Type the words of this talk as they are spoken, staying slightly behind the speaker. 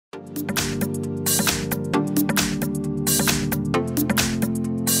Hi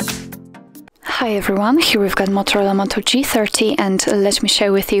everyone, here we've got Motorola Moto G30 and let me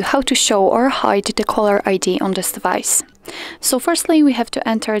share with you how to show or hide the caller ID on this device. So firstly we have to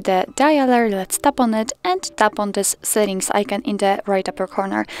enter the dialer. Let's tap on it and tap on this settings icon in the right upper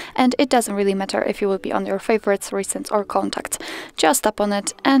corner, and it doesn't really matter if you will be on your favorites, recents or contacts. Just tap on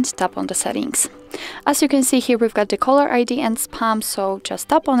it and tap on the settings. As you can see here, we've got the caller ID and spam, so just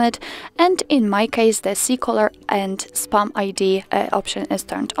tap on it, and in my case the C caller and spam ID option is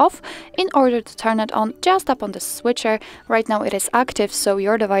turned off. In order to turn it on, just tap on the switcher. Right now it is active, so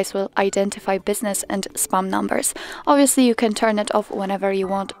your device will identify business and spam numbers. Obviously you can turn it off whenever you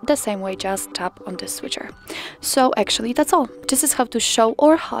want, the same way, just tap on the switcher. So actually that's all. This is how to show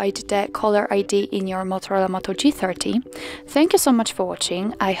or hide the caller ID in your Motorola Moto G30. Thank you so much for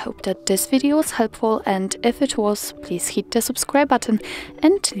watching. I hope that this video was helpful, and if it was, please hit the subscribe button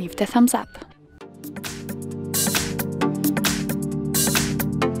and leave the thumbs up.